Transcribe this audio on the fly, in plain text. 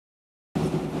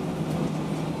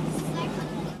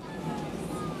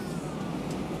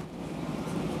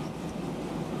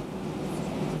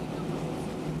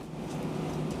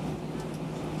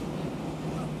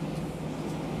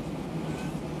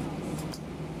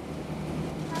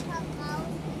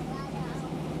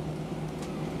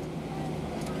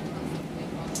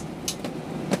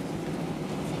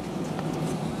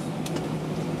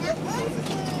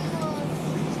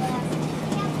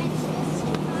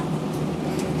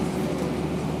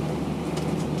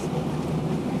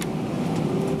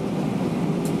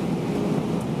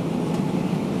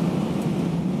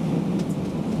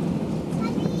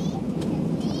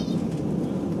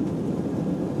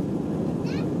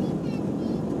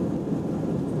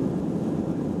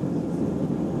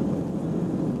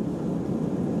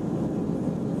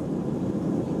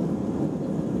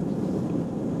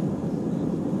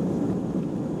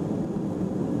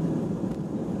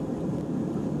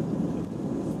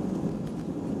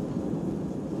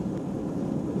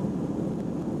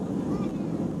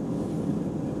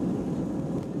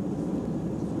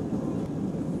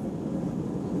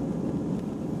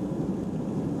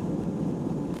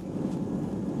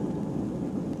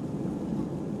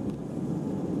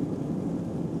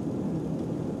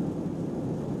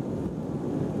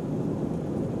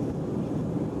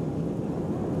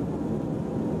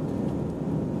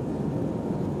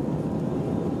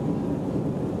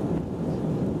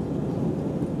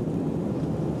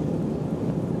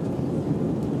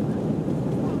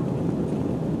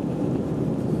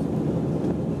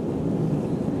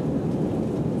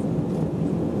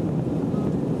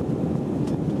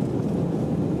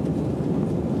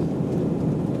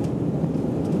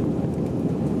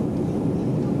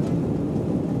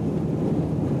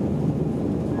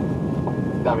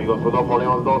Dame i gospodo, molim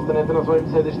vas da ostanete na svojim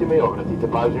sedištima i obratite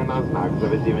pažnju na znak za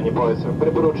vezivanje pojasa.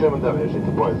 Preporučujemo da vežete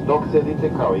pojas dok sedite,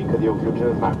 kao i kad je uključen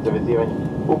znak za vezivanje.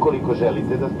 Ukoliko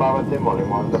želite da spavate,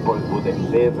 molimo vas da pojas bude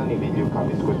vezan i vidljiv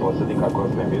kabinskoj posadi kako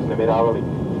vas ne bi uznemiravali.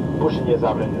 Pušenje je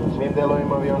zabranjeno u svim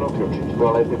delovima aviona, uključujući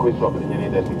toalete koji su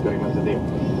opremljeni detektorima za dim.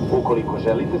 Ukoliko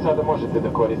želite, sada možete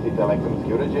da koristite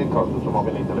elektronski uređaj, kao što su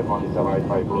mobilni telefoni sa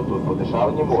Wi-Fi i Bluetooth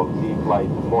podešavanjem u opciji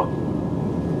Flight Mode.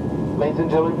 Ladies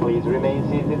and gentlemen, please remain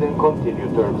seated and continue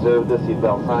to observe the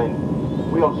seatbelt sign.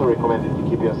 We also recommend you to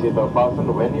keep your seatbelt fastened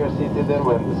when you're seated and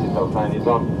when the seatbelt sign is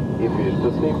on. If you wish to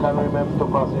sleep, kindly remember to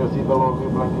fasten your seatbelt over your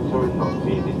blanket so it not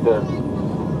be disturbed.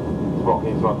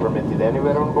 Smoking is not permitted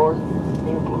anywhere on board,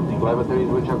 including lavatories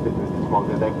which are fitted with smoke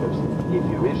detectors. If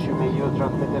you wish, you may use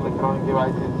transmit electronic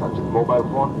devices such as mobile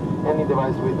phone, any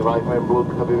device with Wi-Fi and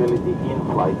Bluetooth capability in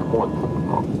flight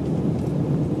mode.